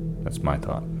 Yeah. That's my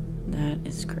thought. That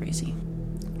is crazy.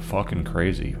 Fucking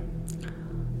crazy.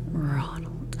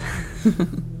 Ronald.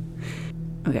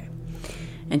 Okay.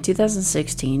 In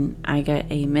 2016, I got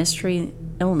a mystery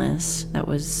illness that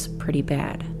was pretty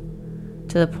bad,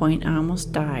 to the point I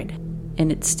almost died,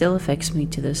 and it still affects me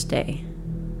to this day.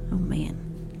 Oh man.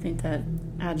 You think that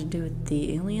had to do with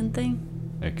the alien thing?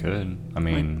 It could. I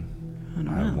mean, I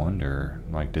don't I know. wonder,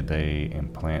 like, did they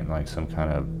implant, like, some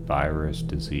kind of virus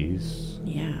disease?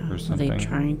 Yeah. Or Are something? they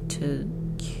trying to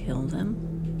kill them?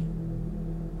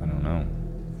 I don't know.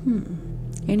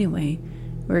 Anyway,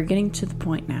 we're getting to the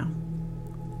point now.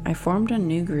 I formed a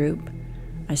new group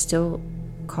I still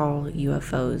call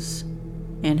UFOs,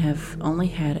 and have only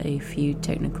had a few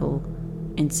technical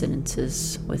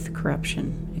incidences with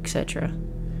corruption, etc.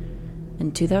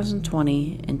 In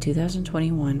 2020 and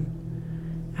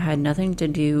 2021, I I had nothing to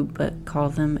do but call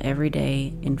them every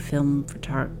day and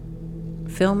photograph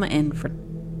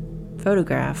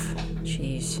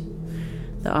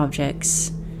the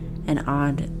objects and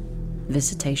odd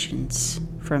visitations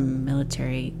from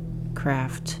military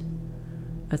craft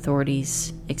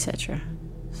authorities, etc.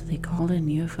 So they called in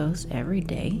UFOs every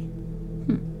day?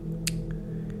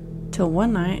 Till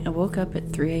one night I woke up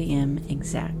at 3 a.m.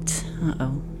 exact.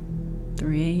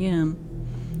 3 a.m.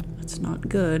 That's not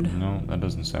good. No, that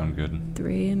doesn't sound good.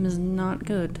 3 a.m. is not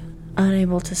good.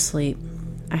 Unable to sleep.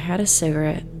 I had a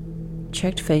cigarette,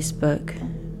 checked Facebook,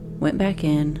 went back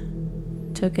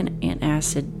in, took an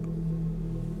antacid,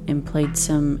 and played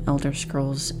some Elder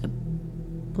Scrolls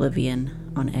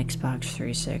Oblivion on Xbox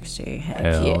 360.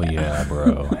 Hell yeah,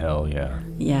 bro. Hell yeah.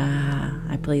 Yeah,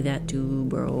 I play that too,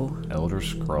 bro. Elder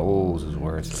Scrolls is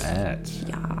where it's at.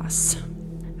 Yes.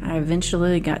 I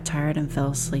eventually got tired and fell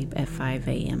asleep at 5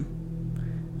 a.m.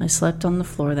 I slept on the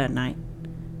floor that night,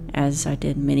 as I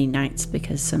did many nights,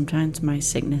 because sometimes my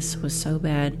sickness was so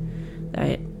bad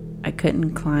that I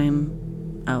couldn't climb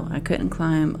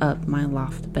up my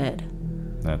loft bed.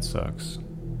 That sucks.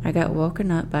 I got woken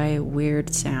up by a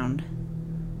weird sound.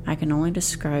 I can only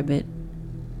describe it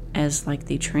as like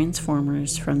the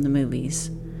Transformers from the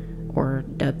movies, or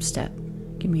dubstep.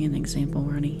 Give me an example,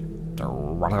 Ronnie.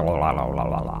 No.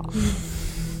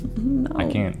 I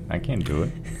can't do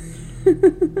it.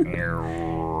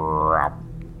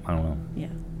 I don't know. Yeah.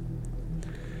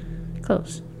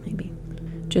 Close, maybe.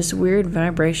 Just weird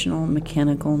vibrational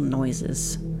mechanical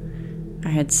noises. I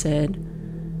had said,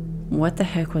 "What the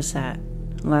heck was that?"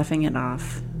 Laughing it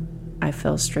off. I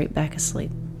fell straight back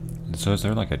asleep. So is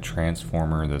there like a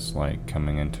transformer that's like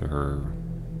coming into her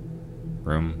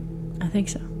room? I think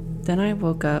so. Then I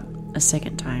woke up a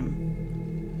second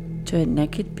time to a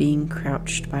naked being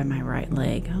crouched by my right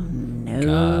leg. Oh no.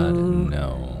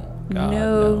 God,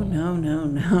 no. God,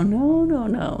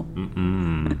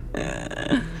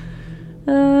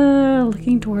 no.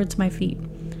 Looking towards my feet.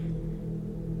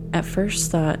 At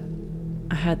first I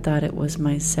had thought it was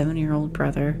my 7-year-old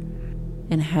brother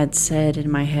and had said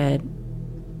in my head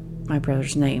my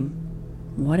brother's name.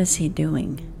 What is he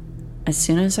doing? As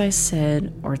soon as I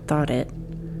said or thought it,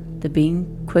 the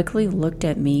being quickly looked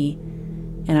at me,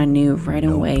 and I knew right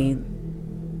away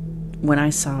when I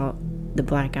saw the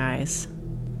black eyes.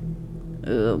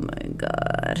 Oh my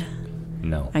God.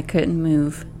 No. I couldn't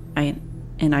move. I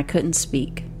couldn't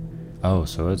speak. Oh,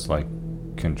 so it's like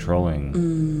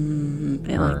controlling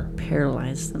It her. like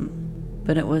paralyzed them.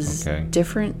 But it was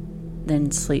different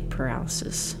than sleep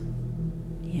paralysis.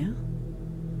 Yeah?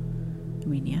 I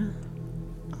mean, yeah.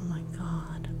 Oh my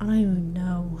God. I don't even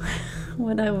know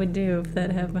what I would do if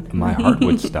that happened to My me. heart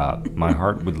would stop. My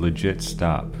heart would legit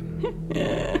stop.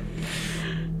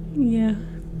 Yeah.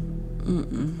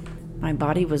 My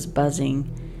body was buzzing,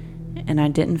 and I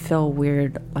didn't feel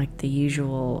weird like the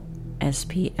usual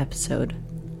SP episode.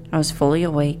 I was fully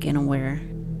awake and aware.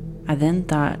 I then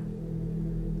thought,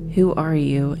 who are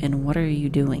you and what are you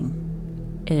doing?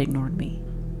 It ignored me.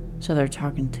 So they're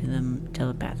talking to them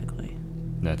telepathically.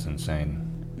 That's insane.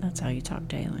 That's how you talk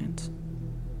to aliens.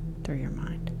 Through your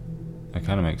mind. That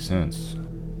kind of makes sense.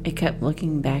 It kept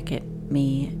looking back at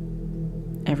me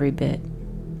every bit.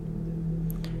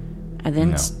 I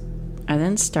then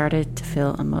started to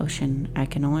feel emotion I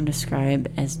can only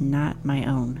describe as not my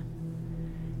own.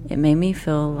 It made me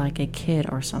feel like a kid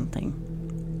or something.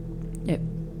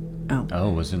 Oh,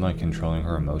 was it like controlling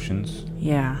her emotions?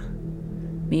 Yeah.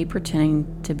 Me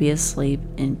pretending to be asleep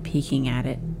and peeking at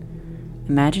it.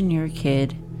 Imagine you're a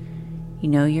kid. You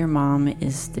know your mom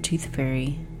is the tooth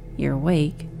fairy. You're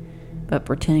awake, but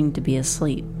pretending to be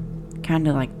asleep. Kind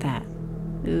of like that.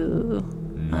 Ooh.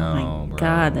 No, oh my bro.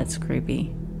 God, that's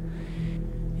creepy.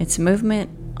 Its movement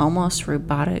almost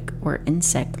robotic or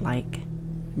insect-like.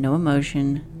 No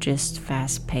emotion, just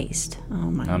fast-paced.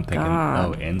 Oh my God. I'm thinking,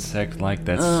 oh, insect-like?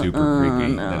 That's super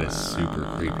creepy. That is super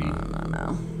creepy.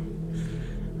 No.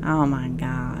 Oh my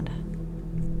God.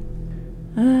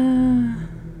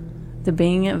 The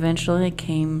being eventually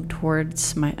came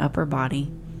towards my upper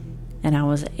body, and I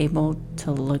was able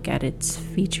to look at its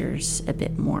features a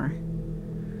bit more.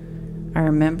 I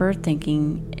remember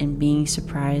thinking and being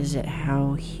surprised at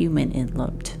how human it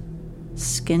looked.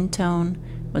 Skin tone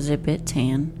was a bit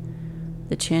tan.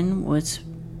 The chin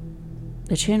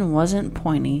wasn't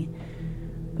pointy,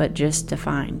 but just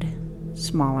defined,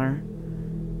 smaller,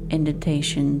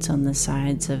 indentations on the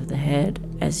sides of the head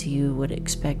as you would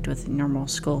expect with normal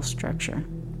skull structure.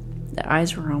 The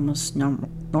eyes were almost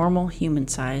normal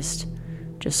human-sized,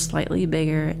 just slightly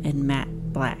bigger and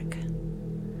matte black.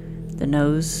 The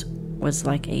nose was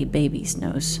like a baby's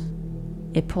nose.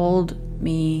 It pulled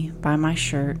me by my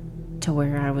shirt to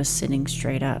where I was sitting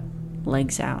straight up,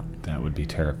 legs out, That would be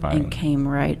terrifying. and came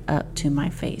right up to my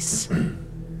face.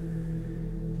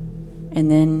 And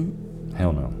then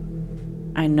Hell no.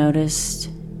 I noticed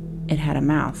it had a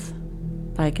mouth,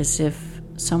 like as if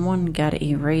someone got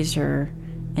a razor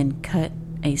and cut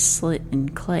a slit in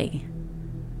clay.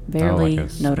 Barely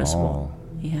like a noticeable. small-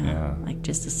 Yeah, like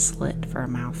just a slit for a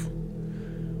mouth.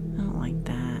 I don't like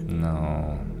that.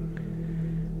 No.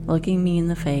 Looking me in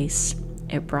the face,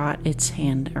 it brought its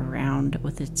hand around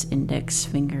with its index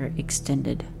finger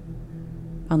extended.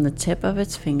 On the tip of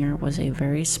its finger was a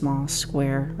very small,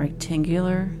 square,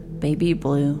 rectangular, baby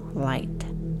blue light.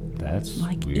 That's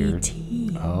Like weird.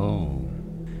 E.T. Oh.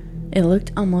 It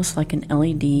looked almost like an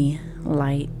LED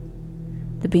light.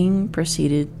 The being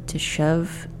proceeded to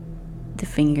shove the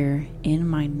finger in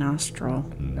my nostril,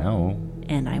 No.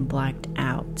 and I blacked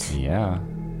out. Yeah.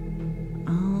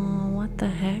 Oh, what the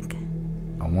heck?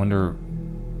 I wonder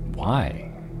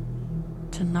why.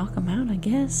 To knock him out, I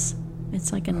guess.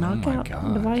 It's like a my knockout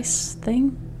God. device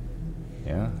thing.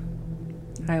 Yeah.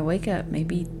 I wake up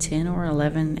maybe 10 or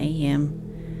 11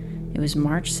 a.m. It was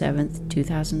March 7th,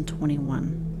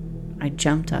 2021. I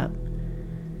jumped up,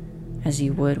 as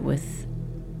you would with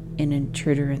an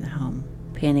intruder in the home.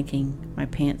 Panicking, my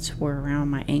pants were around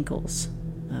my ankles.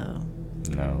 Oh.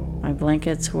 No. My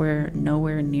blankets were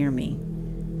nowhere near me,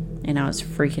 and I was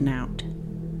freaking out.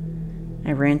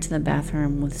 I ran to the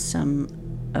bathroom with some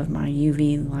of my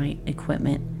UV light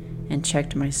equipment and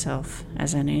checked myself,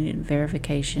 as I needed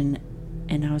verification,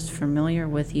 and I was familiar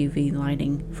with UV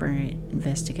lighting for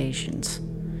investigations.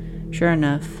 Sure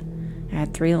enough, I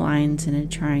had 3 lines in a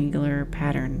triangular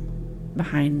pattern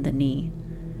behind the knee,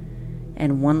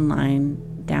 and 1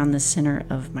 line down the center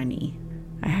of my knee.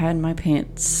 I had my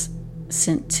pants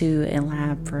sent to a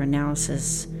lab for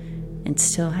analysis and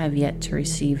still have yet to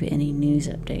receive any news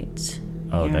updates.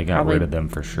 Oh, Yeah, they got probably- rid of them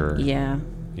for sure. Yeah,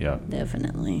 Yep.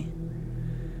 definitely.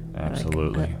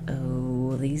 Absolutely. Like,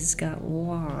 oh, these got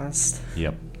lost.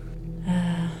 Yep.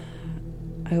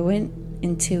 I went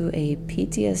into a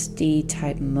PTSD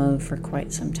type mode for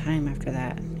quite some time after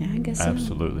that. Yeah, I guess so.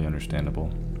 Absolutely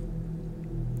understandable.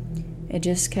 It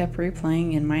just kept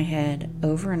replaying in my head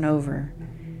over and over.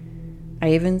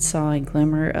 I even saw a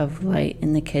glimmer of light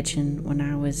in the kitchen when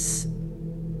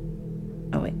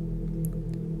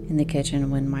in the kitchen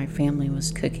when my family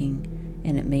was cooking,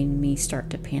 and it made me start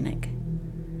to panic.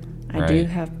 I do Right.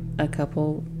 have a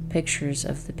couple pictures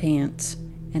of the pants,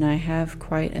 and I have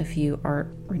quite a few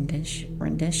art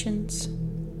renditions.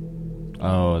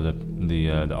 Oh, the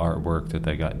artwork that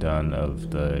they got done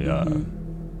of the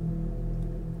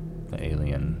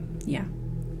alien. Yeah.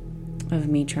 Of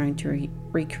me trying to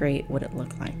recreate what it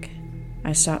looked like.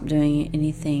 I stopped doing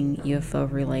anything UFO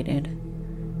related,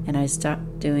 and I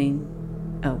stopped going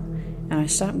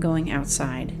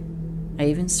outside. I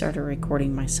even started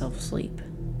recording myself sleep.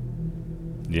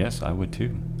 Yes, I would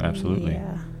too. Absolutely.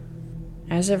 Yeah.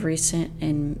 As of recent,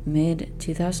 in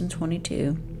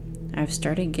mid-2022, I've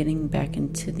started getting back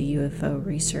into the UFO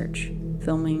research,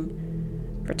 filming,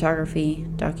 photography,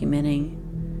 documenting.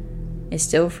 It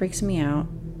still freaks me out,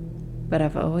 but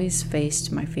I've always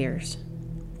faced my fears.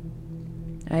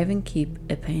 I even keep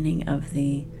a painting of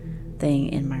the thing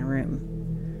in my room,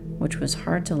 which was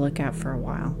hard to look at for a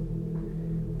while,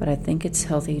 but I think it's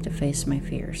healthy to face my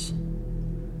fears.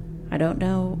 I don't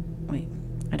know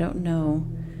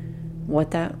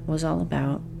what that was all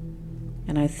about,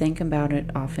 and I think about it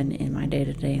often in my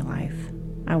day-to-day life.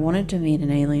 I wanted to meet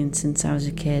an alien since I was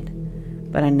a kid,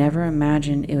 but I never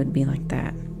imagined it would be like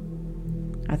that.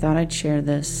 I thought I'd share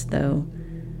this, though,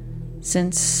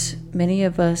 since many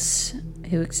of us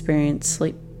who experience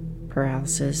sleep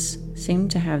paralysis seem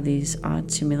to have these odd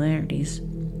similarities,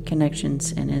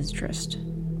 connections, and interest.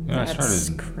 You know, That's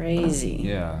crazy.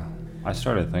 Yeah. I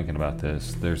started thinking about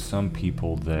this. There's some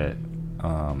people that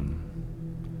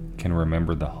can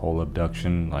remember the whole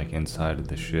abduction, like inside of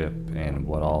the ship and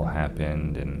what all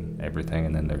happened and everything,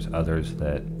 and then there's others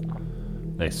that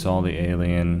they saw the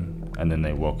alien and then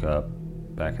they woke up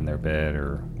back in their bed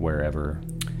or wherever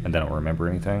and they don't remember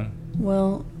anything.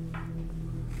 Well,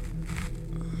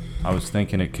 I was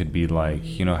thinking it could be like,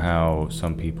 you know how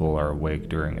some people are awake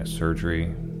during a surgery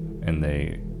and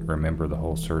they remember the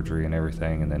whole surgery and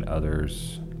everything, and then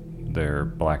others, they're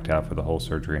blacked out for the whole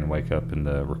surgery and wake up in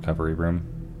the recovery room?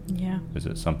 yeah. Is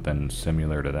it something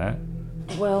similar to that?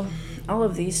 Well, all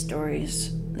of these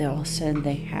stories, they all said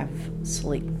they have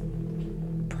sleep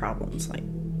problems, like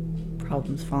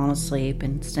problems falling asleep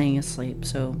and staying asleep,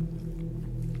 so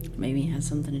maybe it has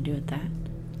something to do with that.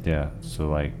 Yeah, so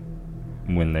like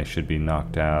when they should be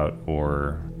knocked out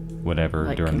or whatever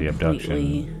like during the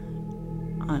completely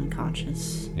abduction.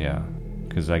 Unconscious. Yeah.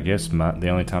 Because I guess the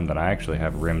only time that I actually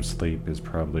have REM sleep is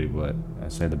probably I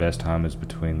say the best time is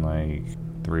between like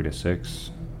 3 to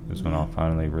 6 is when I'll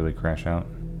finally really crash out.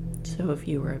 So if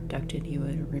you were abducted, you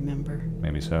would remember.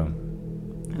 Maybe so.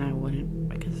 And I wouldn't,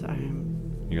 because I am.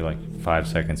 You're like 5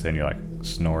 seconds in, you're like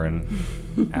snoring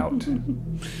out.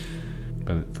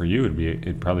 But for you,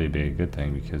 it'd probably be a good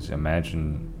thing, because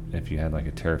imagine if you had like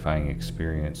a terrifying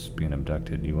experience being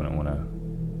abducted, you wouldn't want to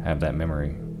have that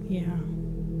memory. Yeah.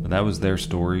 But that was their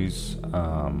stories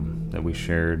that we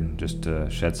shared just to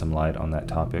shed some light on that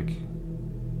topic.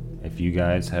 If you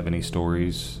guys have any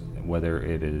stories, whether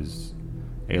it is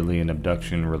alien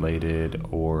abduction related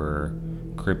or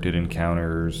cryptid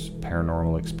encounters,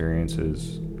 paranormal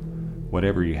experiences,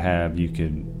 whatever you have, you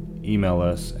can email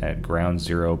us at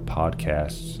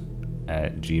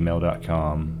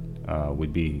groundzeropodcasts@gmail.com.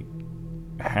 We'd be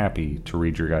happy to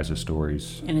read your guys'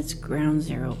 stories. And it's Ground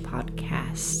Zero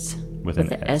Podcasts. With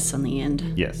an an S on the end.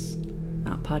 Yes.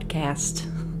 Not podcast.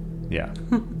 Yeah.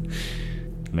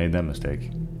 Made that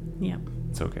mistake. Yeah.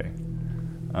 It's okay.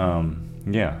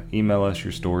 Yeah, email us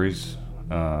your stories.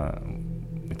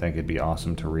 We think it'd be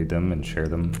awesome to read them and share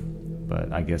them.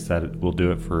 But I guess that will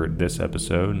do it for this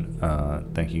episode.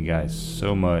 Thank you guys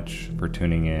so much for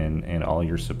tuning in and all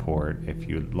your support. If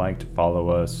you'd like to follow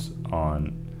us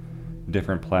on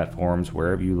different platforms,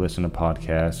 wherever you listen to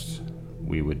podcasts,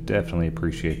 we would definitely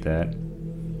appreciate that.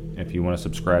 If you want to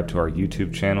subscribe to our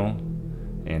YouTube channel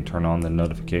and turn on the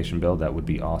notification bell, that would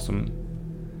be awesome.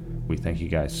 We thank you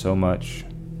guys so much.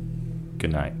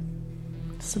 Good night.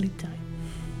 Sleep tight.